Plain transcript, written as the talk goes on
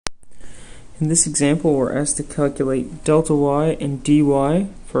In this example, we're asked to calculate delta y and dy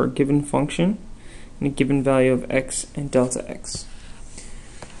for a given function and a given value of x and delta x.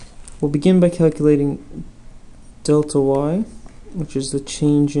 We'll begin by calculating delta y, which is the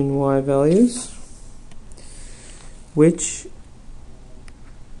change in y values, which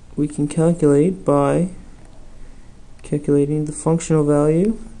we can calculate by calculating the functional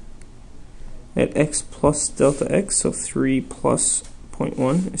value at x plus delta x, so 3 plus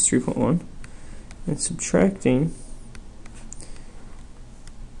 0.1 is 3.1, and subtracting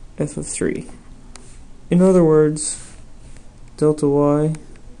f of 3. In other words, delta y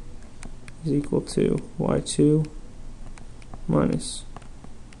is equal to y2 minus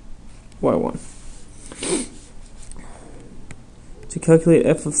y1. To calculate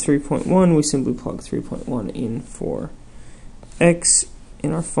f of 3.1, we simply plug 3.1 in for x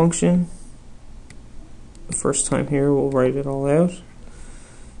in our function. The first time here, we'll write it all out.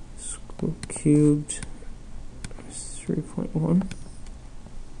 Square cubed is 3.1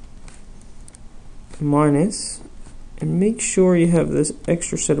 minus, and make sure you have this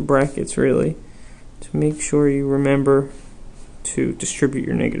extra set of brackets really to make sure you remember to distribute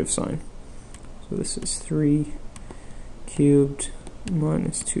your negative sign. So this is 3 cubed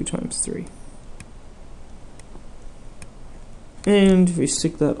minus 2 times 3. And if we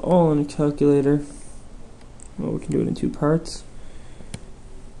stick that all in a calculator, well, we can do it in two parts.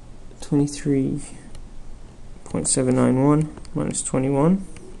 23.791 minus 21,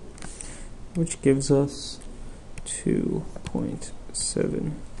 which gives us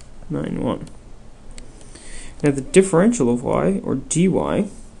 2.791. Now the differential of y, or dy, we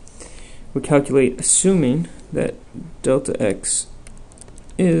calculate assuming that delta x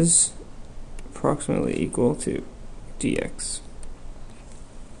is approximately equal to dx.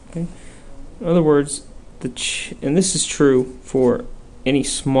 Okay? In other words, and this is true for any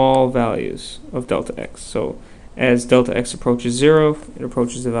small values of delta x. So as delta x approaches 0, it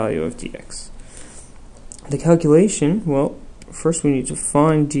approaches the value of dx. The calculation, well, first we need to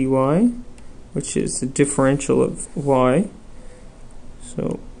find dy, which is the differential of y.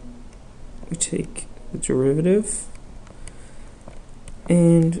 So we take the derivative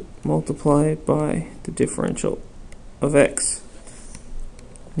and multiply it by the differential of x.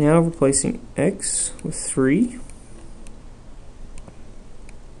 Now replacing x with 3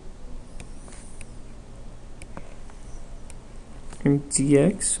 and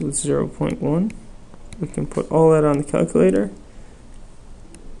dx with 0.1, we can put all that on the calculator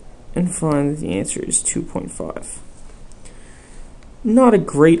and find that the answer is 2.5. Not a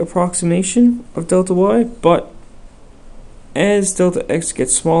great approximation of delta y, but as delta x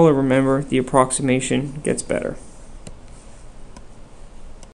gets smaller, remember, the approximation gets better.